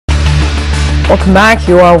Welcome back.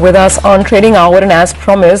 You are with us on Trading Hour, and as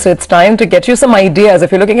promised, it's time to get you some ideas. If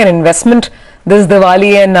you're looking at investment this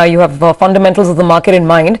Diwali and you have fundamentals of the market in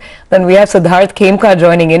mind, then we have Siddhartha Khemka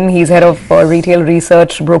joining in. He's head of retail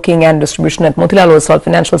research, broking and distribution at Motilal Oswal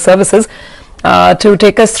Financial Services to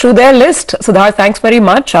take us through their list. Siddhartha, thanks very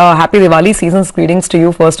much. Happy Diwali season's greetings to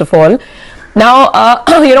you first of all. Now,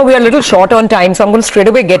 we are a little short on time, so I'm going to straight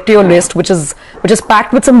away get to your list, which is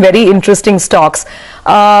packed with some very interesting stocks.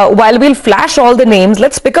 While we'll flash all the names,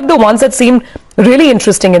 let's pick up the ones that seem really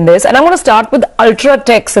interesting in this. And I'm going to start with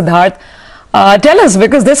Ultratech, Siddharth. Tell us,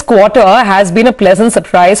 because this quarter has been a pleasant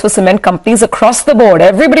surprise for cement companies across the board.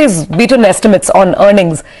 Everybody's beaten estimates on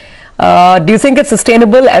earnings. Do you think it's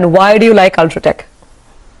sustainable, and why do you like Ultratech?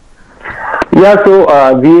 Yeah,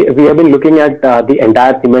 so we have been looking at the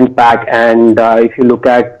entire cement pack, and if you look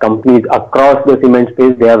at companies across the cement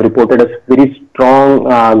space, they have reported a very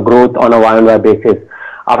strong growth on a Y-on-Y basis.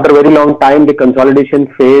 After a very long time, the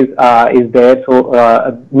consolidation phase is there,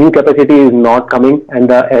 so new capacity is not coming, and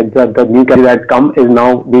the new capacity that come is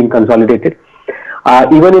now being consolidated.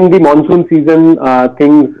 Even in the monsoon season,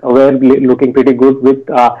 things were looking pretty good with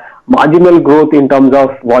marginal growth in terms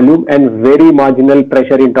of volume and very marginal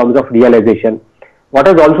pressure in terms of realization. What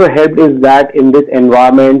has also helped is that in this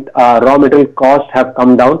environment, raw material costs have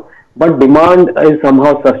come down, but demand is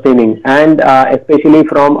somehow sustaining, and especially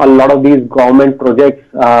from a lot of these government projects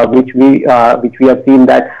which we have seen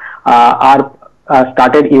that are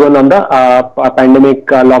started even on the pandemic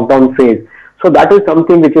lockdown phase. So that is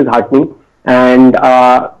something which is heartening. And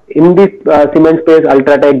in this cement space,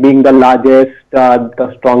 Ultratech being the largest,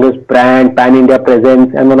 the strongest brand, pan-India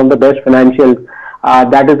presence, and one of the best financials,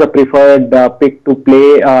 that is the preferred pick to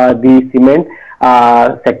play the cement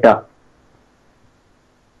sector.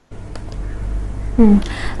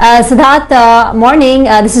 Siddharth, morning.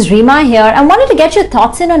 This is Reema here. I wanted to get your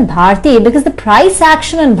thoughts in on Bharti, because the price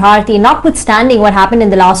action on Bharti, notwithstanding what happened in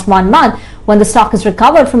the last 1 month when the stock has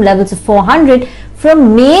recovered from levels of 400,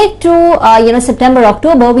 from May to September,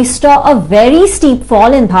 October, we saw a very steep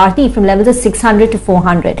fall in Bharti from levels of 600 to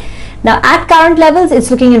 400. Now, at current levels,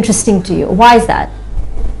 it's looking interesting to you. Why is that?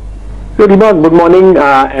 So, Reema, good morning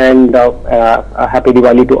and happy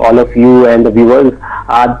Diwali to all of you and the viewers.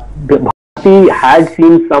 Bharti had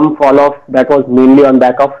seen some fall off that was mainly on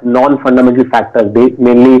back of non-fundamental factors,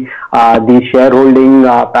 mainly the shareholding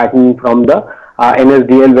pattern from the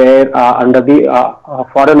NSDL, where under the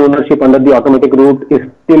foreign ownership under the automatic route is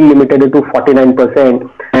still limited to 49%,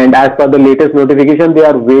 and as per the latest notification, they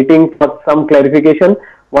are waiting for some clarification.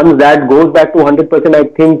 Once that goes back to 100%, I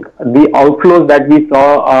think the outflows that we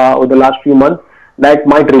saw over the last few months, that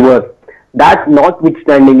might reverse. That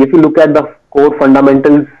notwithstanding, if you look at the core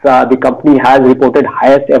fundamentals, the company has reported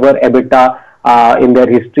highest ever EBITDA in their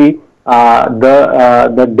history.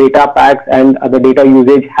 The data packs and the data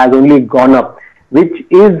usage has only gone up, which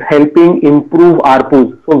is helping improve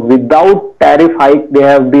ARPUs. So without tariff hike, they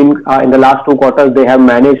have been, in the last 2 quarters, they have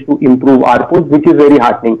managed to improve ARPUs, which is very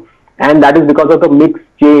heartening. And that is because of the mix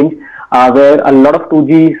change, where a lot of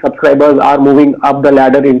 2G subscribers are moving up the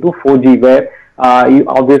ladder into 4G, where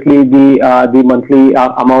obviously the monthly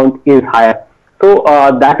amount is higher. So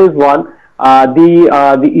that is one.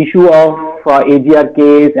 The issue of AGR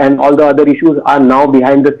case and all the other issues are now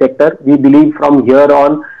behind the sector. We believe from here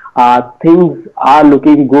on, things are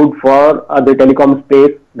looking good for the telecom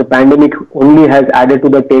space. The pandemic only has added to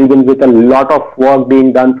the tailwind with a lot of work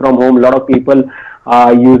being done from home, a lot of people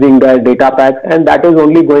using their data packs, and that is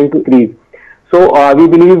only going to increase. So we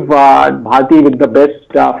believe Bharti, with the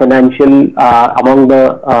best financial among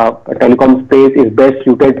the telecom space, is best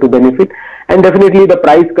suited to benefit, and definitely the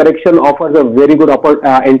price correction offers a very good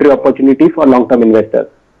entry opportunity for long-term investors.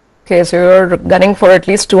 Okay, so you're gunning for at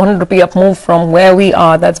least 200 rupee up move from where we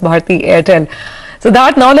are. That's Bharti Airtel. So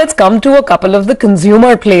that, now let's come to a couple of the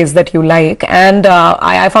consumer plays that you like, and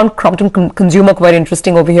I found Crompton Consumer quite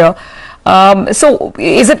interesting over here. So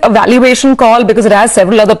is it a valuation call, because it has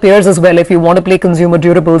several other peers as well? If you want to play consumer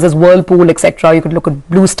durables as Whirlpool, etc., you could look at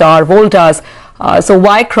Blue Star, Voltas. So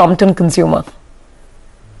why Crompton Consumer?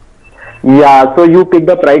 Yeah, so you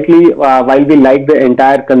picked up rightly. While we like the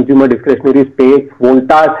entire consumer discretionary space,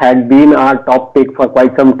 Voltas had been our top pick for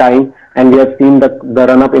quite some time, and we have seen the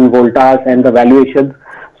run-up in Voltas and the valuations.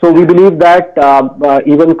 So we believe that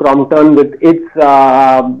even Crompton, with its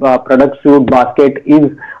product suite basket,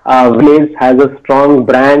 is placed, has a strong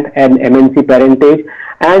brand and MNC parentage.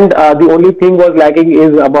 And the only thing was lacking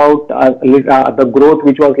is about the growth,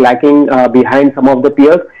 which was lacking behind some of the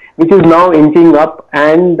peers, which is now inching up,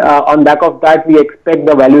 and on back of that, we expect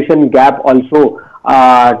the valuation gap also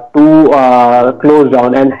to close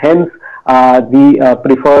down, and hence the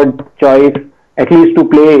preferred choice at least to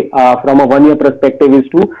play from a 1 year perspective, is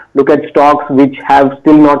to look at stocks which have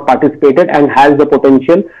still not participated and has the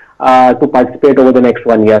potential to participate over the next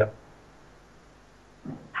 1 year.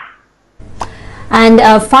 And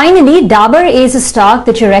finally, Dabur is a stock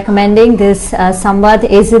that you're recommending. This Samvat,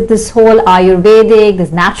 is it this whole Ayurvedic,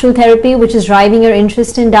 this natural therapy which is driving your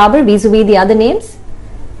interest in Dabur vis-a-vis the other names?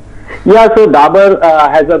 Yeah, so Dabur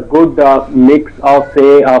has a good mix of,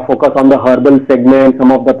 say, focus on the herbal segment,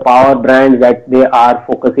 some of the power brands that they are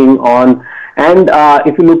focusing on. And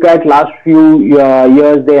if you look at last few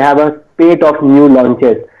years, they have a spate of new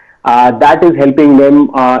launches. That is helping them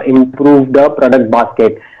improve the product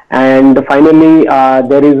basket. And finally,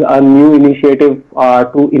 there is a new initiative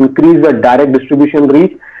to increase the direct distribution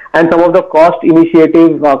reach, and some of the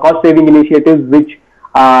cost-saving initiatives which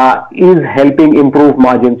is helping improve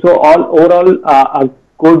margins. So overall, a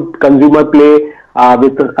good consumer play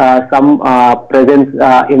with some presence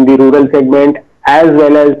in the rural segment as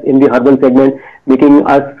well as in the herbal segment, making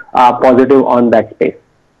us positive on that space.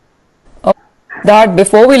 That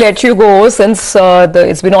before we let you go, since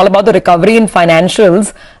it's been all about the recovery in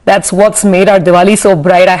financials, that's what's made our Diwali so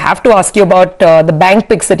bright. I have to ask you about the bank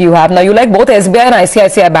picks that you have. Now, you like both SBI and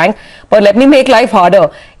ICICI Bank, but let me make life harder.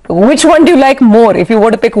 Which one do you like more if you were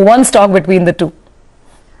to pick one stock between the two?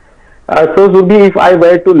 So, Zubhi, if I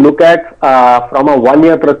were to look at from a 1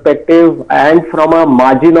 year perspective and from a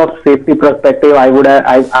margin of safety perspective, I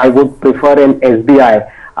would prefer an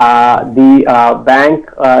SBI. The bank,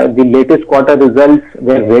 the latest quarter results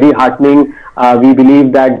were very heartening. We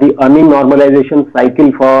believe that the earning normalization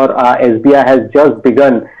cycle for SBI has just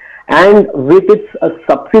begun, and with its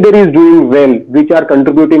subsidiaries doing well, which are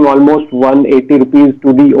contributing almost 180 rupees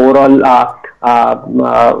to the overall,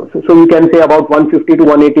 so you can say about 150 to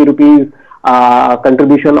 180 rupees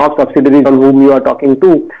contribution of subsidiaries on whom you are talking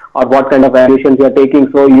to, or what kind of valuations you are taking.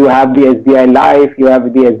 So you have the SBI Life, you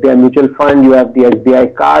have the SBI Mutual Fund, you have the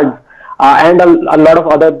SBI Cards, and a lot of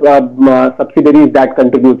other subsidiaries that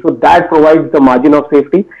contribute. So that provides the margin of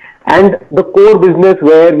safety, and the core business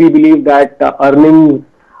where we believe that earnings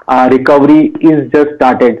recovery is just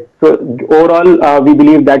started. So overall, we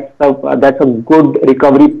believe that's a good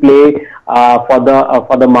recovery play for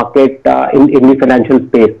the market in the financial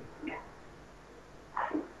space.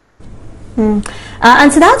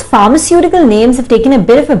 And so that pharmaceutical names have taken a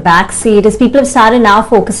bit of a backseat as people have started now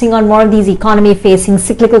focusing on more of these economy-facing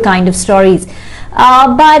cyclical kind of stories.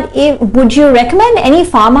 But would you recommend any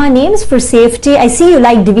pharma names for safety? I see you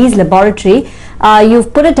like Divi's Laboratory.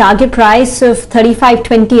 You've put a target price of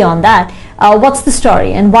 35.20 on that. What's the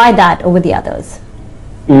story and why that over the others?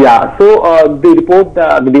 Yeah, so the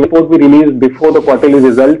report we released before the quarterly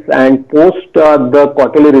results, and post the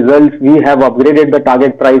quarterly results, we have upgraded the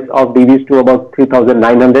target price of Divi's to about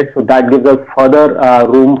 3,900. So that gives us further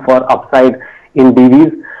room for upside in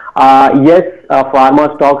Divi's. Yes,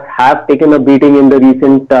 pharma stocks have taken a beating in the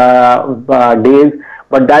recent days,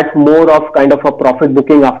 but that's more of kind of a profit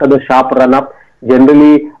booking after the sharp run up.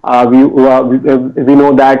 Generally, we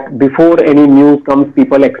know that before any news comes,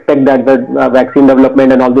 people expect that the vaccine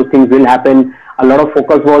development and all those things will happen. A lot of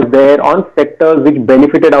focus was there on sectors which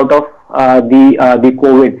benefited out of the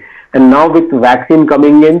COVID. And now with vaccine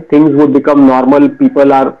coming in, things would become normal.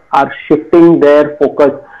 People are shifting their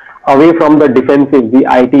focus away from the defensive, the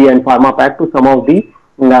IT and pharma pack, to some of the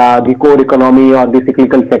core economy or the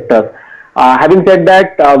cyclical sectors. Having said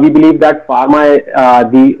that, we believe that pharma,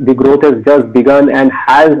 the growth has just begun and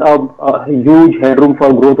has a huge headroom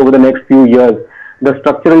for growth over the next few years. The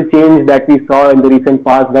structural change that we saw in the recent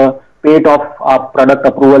past, the spate of product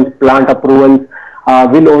approvals, plant approvals,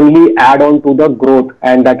 will only add on to the growth,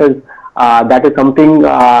 and that is something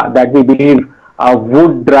that we believe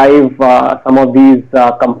would drive some of these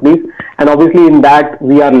companies. And obviously in that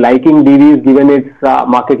we are liking Divi's given its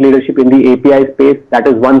market leadership in the API space. That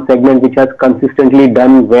is one segment which has consistently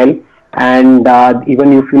done well, and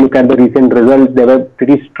even if you look at the recent results, they were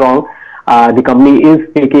pretty strong. The company is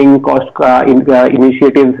taking cost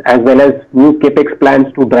initiatives as well as new capex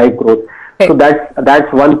plans to drive growth. So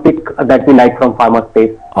that's one pick that we like from pharma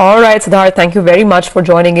space. All right, Siddharth, thank you very much for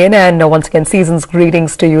joining in, and once again, season's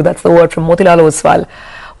greetings to you. That's the word from Motilal Oswal.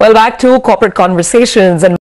 Well, back to corporate conversations. And